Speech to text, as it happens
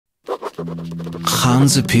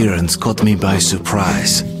Khan's appearance caught me by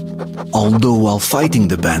surprise. Although while fighting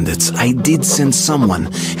the bandits, I did sense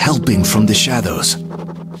someone helping from the shadows.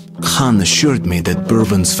 Khan assured me that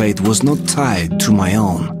Bourbon's fate was not tied to my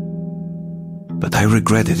own. But I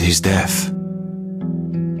regretted his death.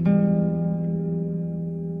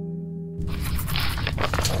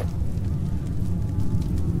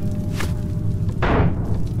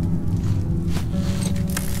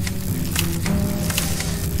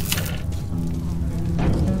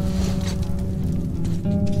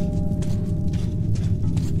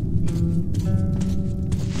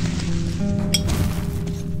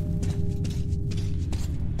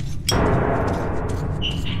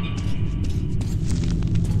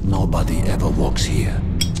 Nobody ever walks here.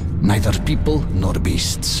 Neither people nor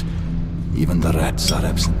beasts. Even the rats are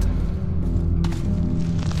absent.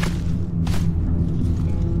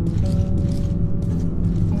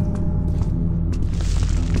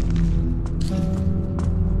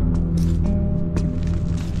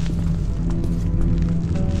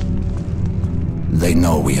 They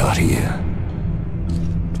know we are here.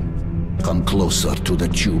 Come closer to the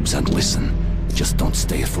tubes and listen. Just don't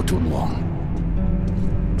stay for too long.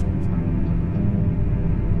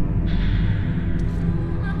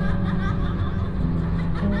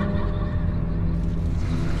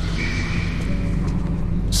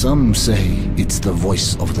 Some say it's the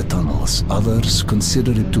voice of the tunnels. Others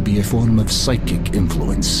consider it to be a form of psychic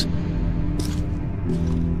influence.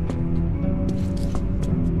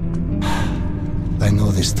 I know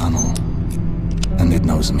this tunnel, and it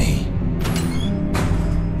knows me.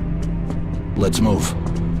 Let's move.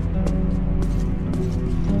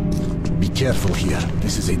 Be careful here.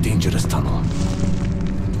 This is a dangerous tunnel.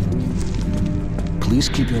 Please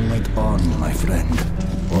keep your light on, my friend,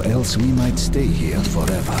 or else we might stay here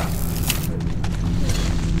forever.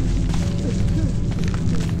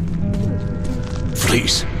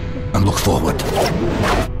 Freeze, and look forward.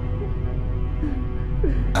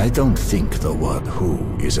 I don't think the word "who"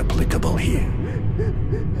 is applicable here.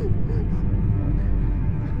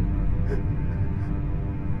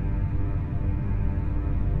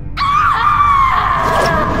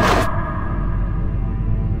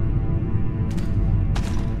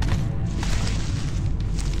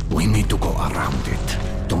 We need to go around it.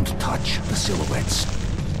 Don't touch the silhouettes.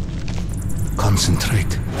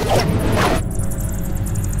 Concentrate.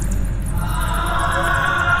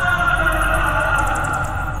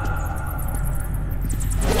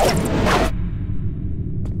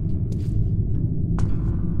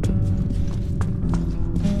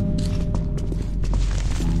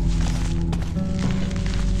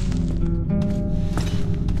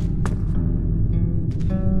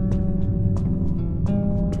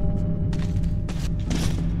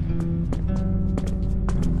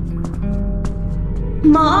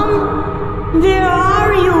 Mom, where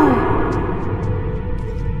are you?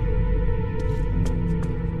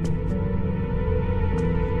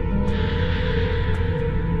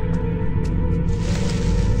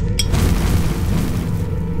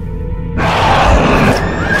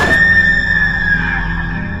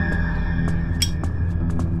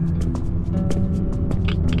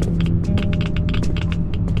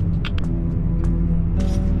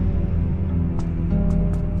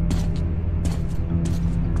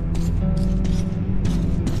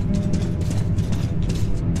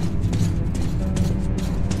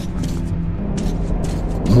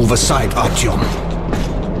 Move aside, Artyom.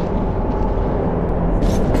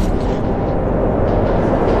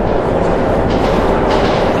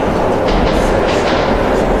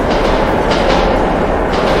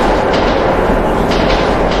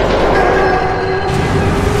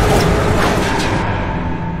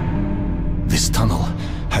 This tunnel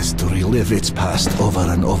has to relive its past over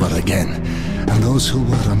and over again, and those who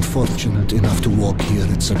were unfortunate enough to walk here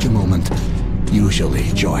at such a moment usually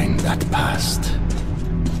join that past.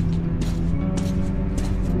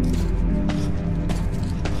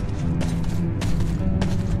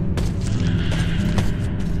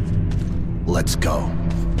 Let's go.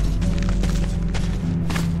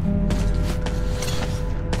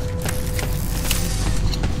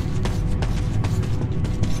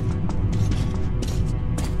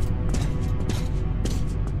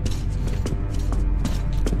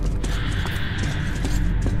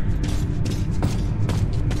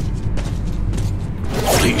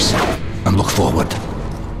 Please, and look forward.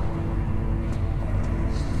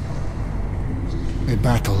 A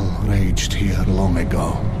battle raged here long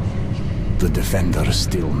ago. The defenders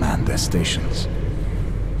still man their stations.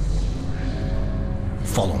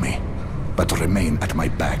 Follow me, but remain at my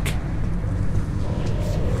back.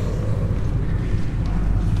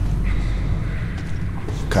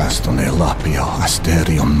 Castone lapio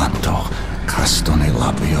asterium manto. Castone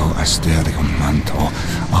lapio asterium manto.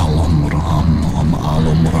 Alum ram.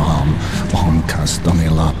 Om castone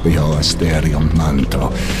lapio asterium manto.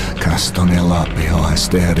 Castone lapio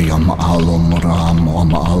asterium alum ram.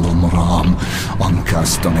 Om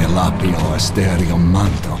castone lapio asterium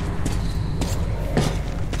manto.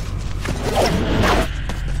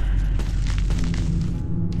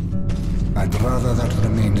 I'd rather that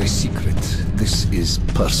remained a secret. This is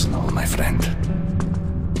personal, my friend.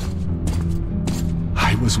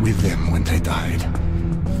 I was with them when they died.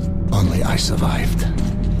 Only I survived.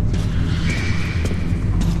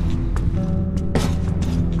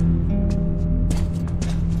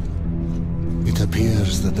 It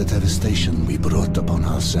appears that the devastation we brought upon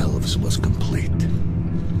ourselves was complete.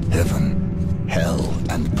 Heaven, hell,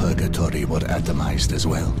 and purgatory were atomized as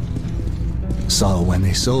well. So when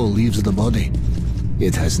a soul leaves the body,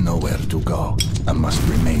 it has nowhere to go and must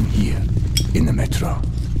remain here, in the metro.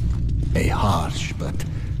 A harsh but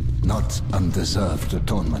not undeserved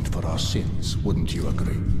atonement for our sins, wouldn't you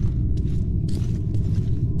agree?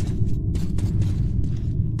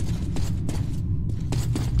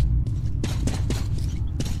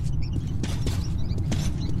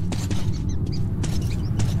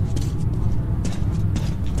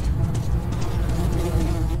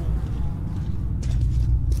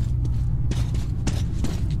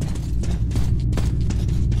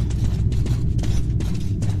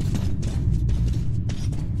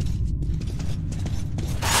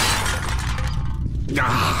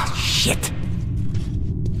 Ah, shit!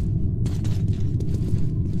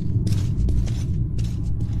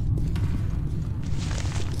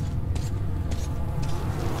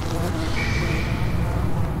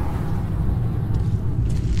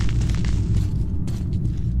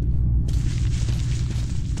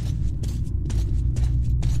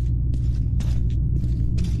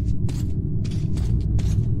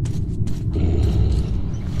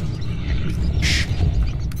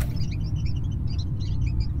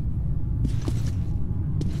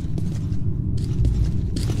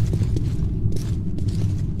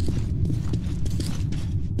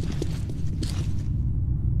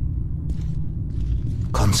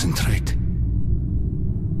 Concentrate.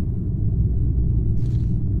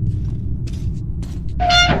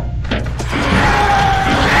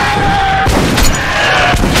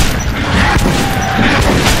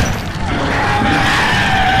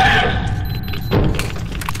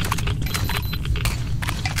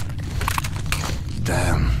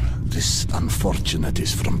 Damn, this unfortunate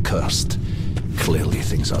is from Cursed. Clearly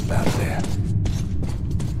things are bad there.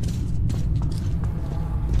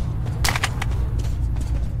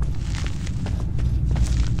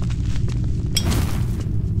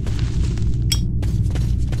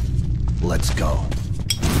 Let's go.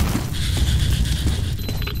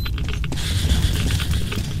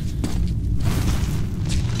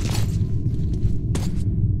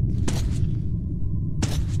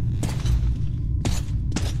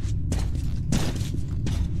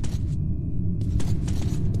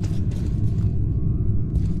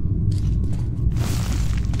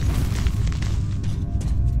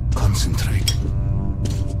 Concentrate.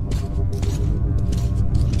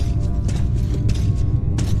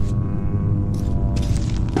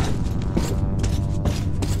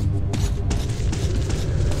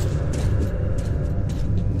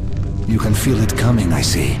 You can feel it coming, I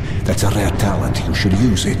see. That's a rare talent. You should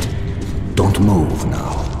use it. Don't move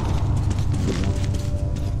now.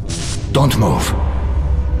 Don't move.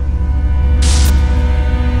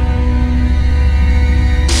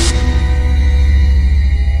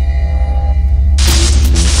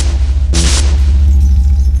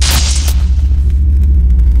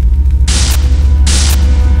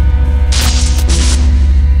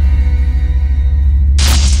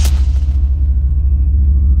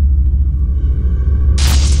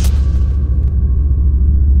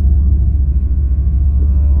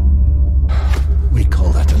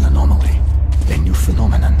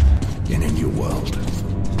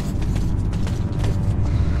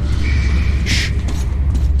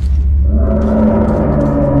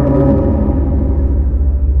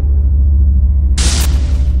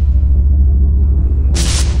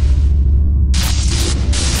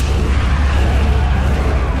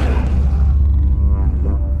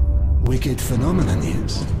 Wicked phenomenon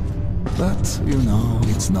is. But, you know,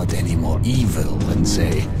 it's not any more evil than,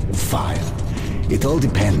 say, fire. It all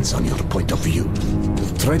depends on your point of view.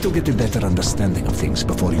 Try to get a better understanding of things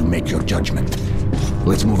before you make your judgment.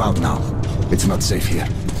 Let's move out now. It's not safe here.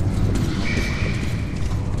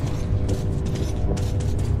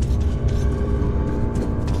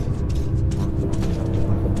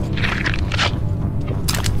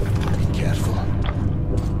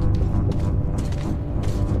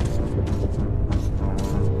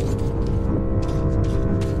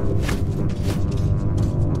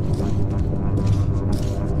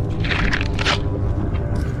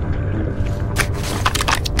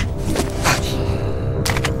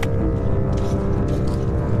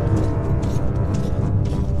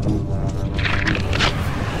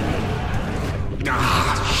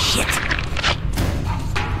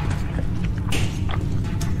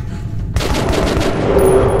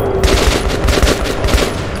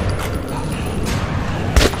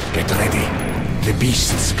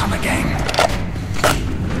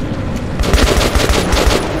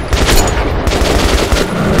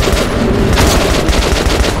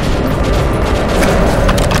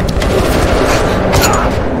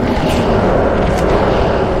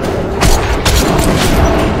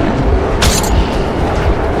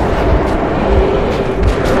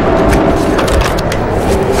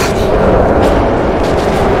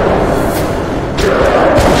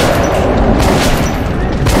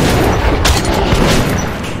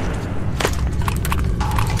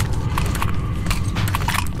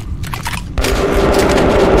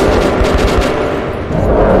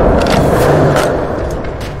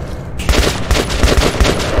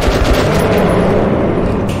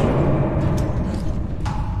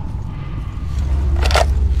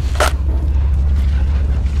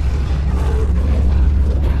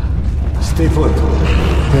 Stay put.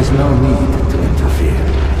 There's no need to interfere.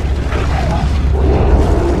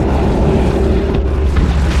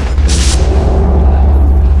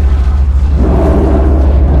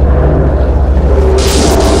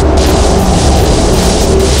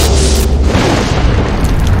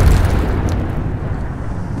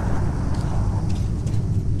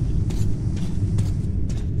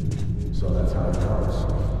 So that's how it goes.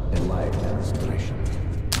 A live demonstration.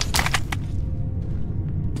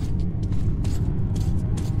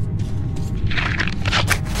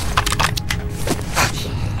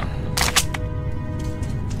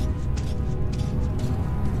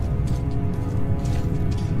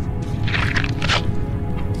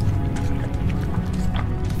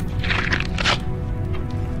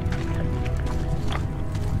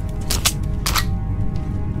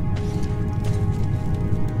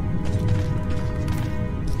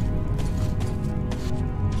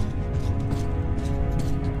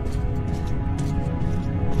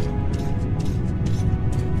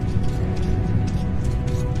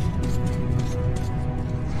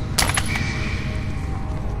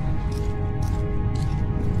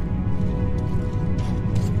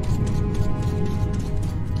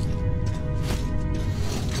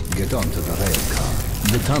 Get onto the rail car.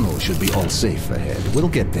 The tunnel should be all safe ahead. We'll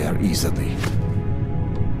get there easily.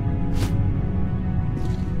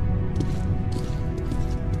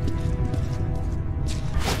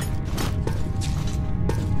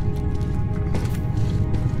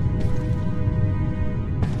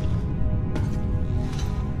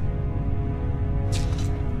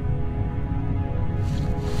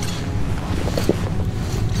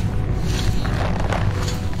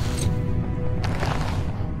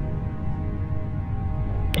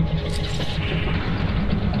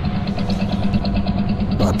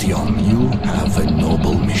 Artyom, you have a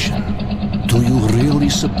noble mission. Do you really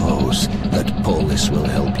suppose that Polis will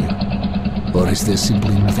help you? Or is there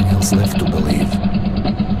simply nothing else left to believe?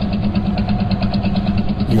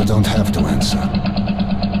 You don't have to answer.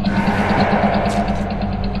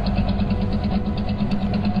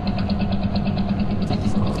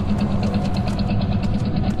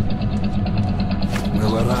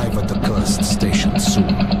 We'll arrive at the cursed station soon.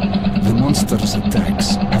 The monster's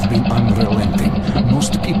attacks have been unrelenting.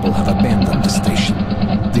 Most people have abandoned the station.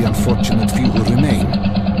 The unfortunate few who remain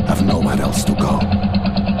have nowhere else to go.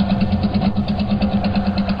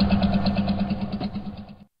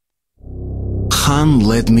 Khan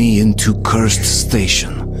led me into Cursed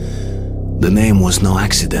Station. The name was no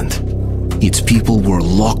accident. Its people were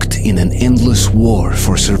locked in an endless war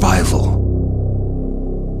for survival.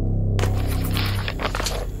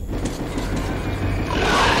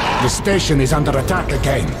 The station is under attack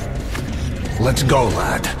again. Let's go,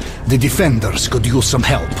 lad. The defenders could use some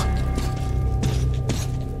help.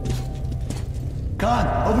 Khan,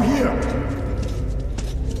 over here!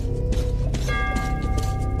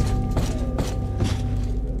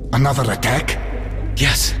 Another attack?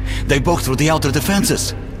 Yes, they broke through the outer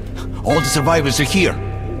defenses. All the survivors are here.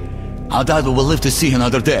 I doubt we will live to see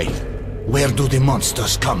another day. Where do the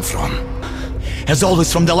monsters come from? As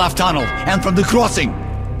always, from the left tunnel and from the crossing.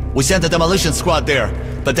 We sent a demolition squad there,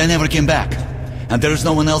 but they never came back. And there is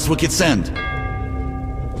no one else we could send.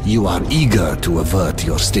 You are eager to avert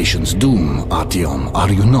your station's doom, Artyom,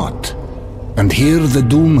 are you not? And here the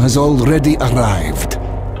doom has already arrived.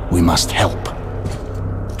 We must help.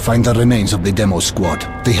 Find the remains of the demo squad.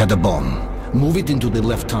 They had a bomb. Move it into the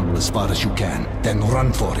left tunnel as far as you can, then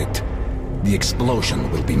run for it. The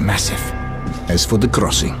explosion will be massive. As for the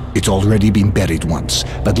crossing, it's already been buried once,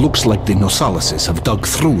 but looks like the Nosalises have dug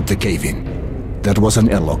through the cave-in. There was an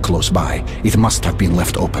airlock close by. It must have been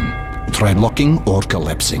left open. Try locking or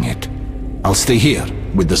collapsing it. I'll stay here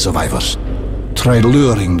with the survivors. Try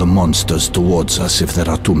luring the monsters towards us if there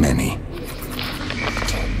are too many.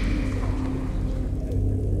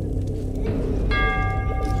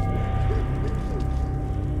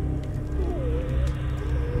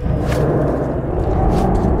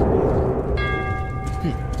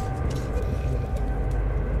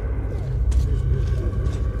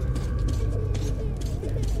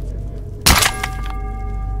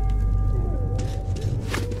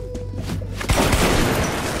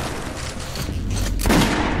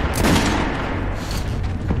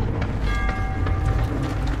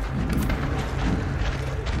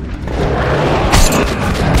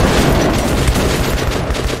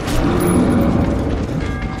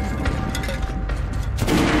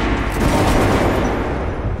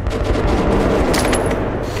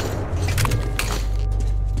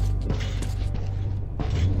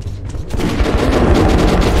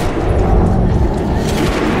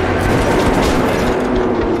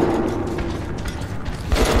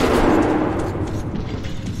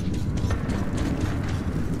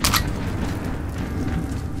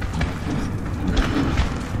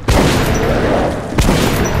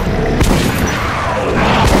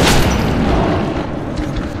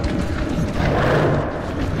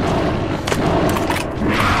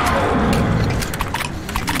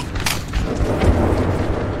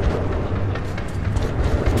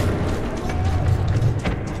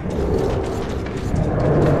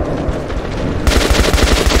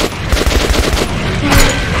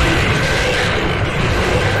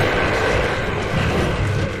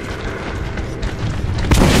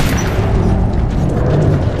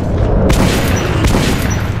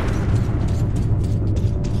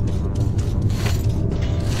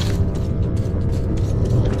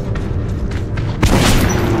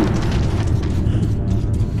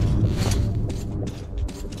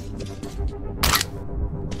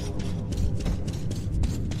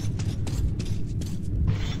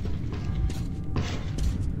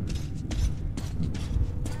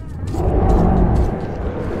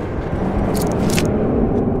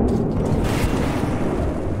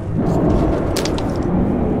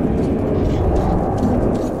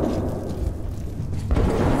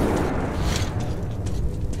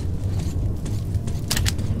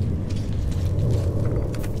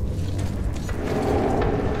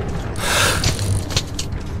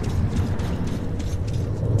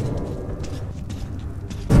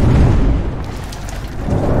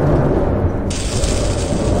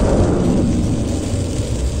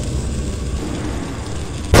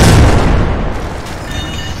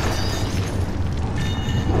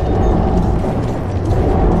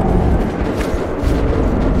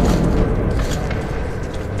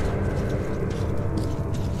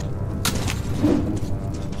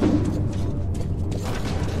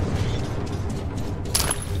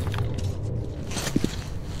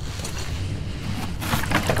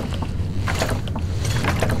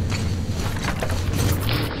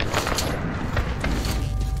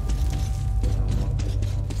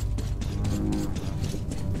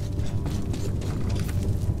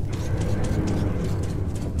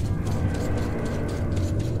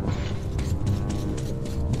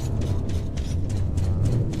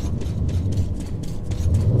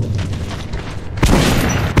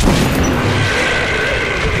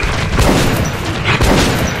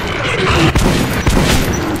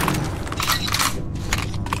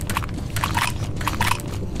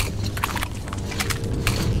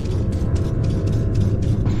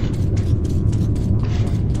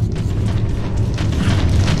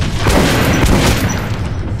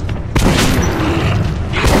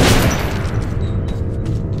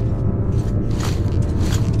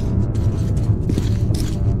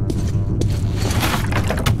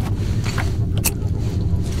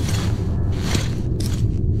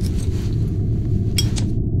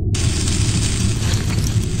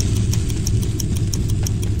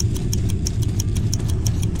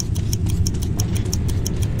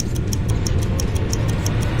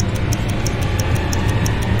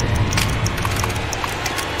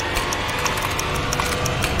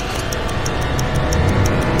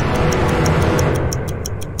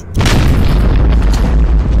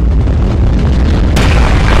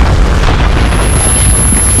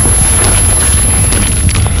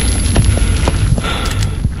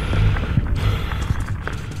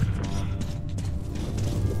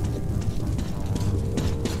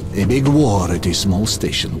 A big war at a small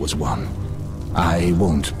station was won. I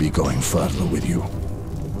won't be going further with you.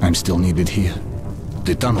 I'm still needed here.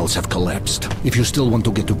 The tunnels have collapsed. If you still want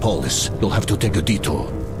to get to Polis, you'll have to take a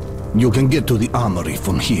detour. You can get to the armory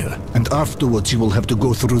from here, and afterwards you will have to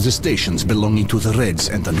go through the stations belonging to the Reds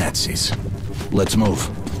and the Nazis. Let's move.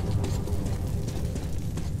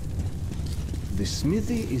 The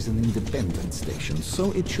smithy is an independent station,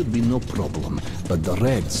 so it should be no problem. But the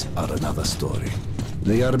Reds are another story.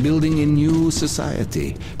 They are building a new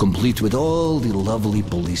society, complete with all the lovely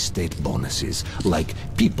police state bonuses, like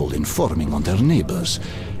people informing on their neighbors.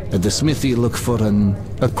 At the smithy, look for an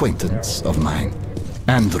acquaintance of mine.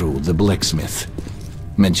 Andrew, the blacksmith.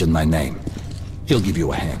 Mention my name. He'll give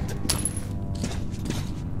you a hand.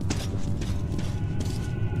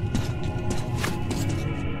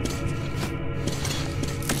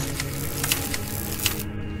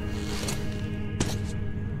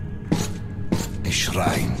 A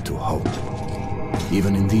shrine to hope.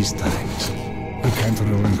 Even in these times, we can't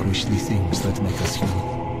relinquish the things that make us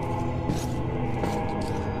human.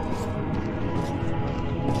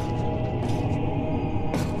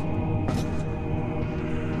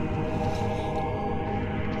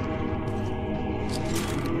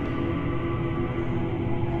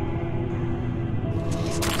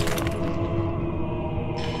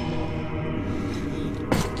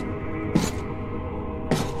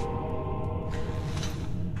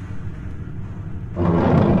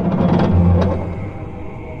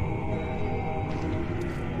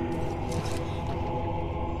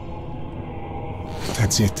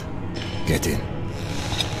 That's it. Get in.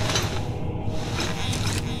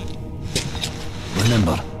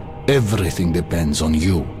 Remember, everything depends on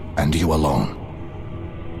you and you alone.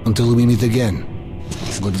 Until we meet again,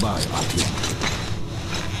 goodbye, Artyom.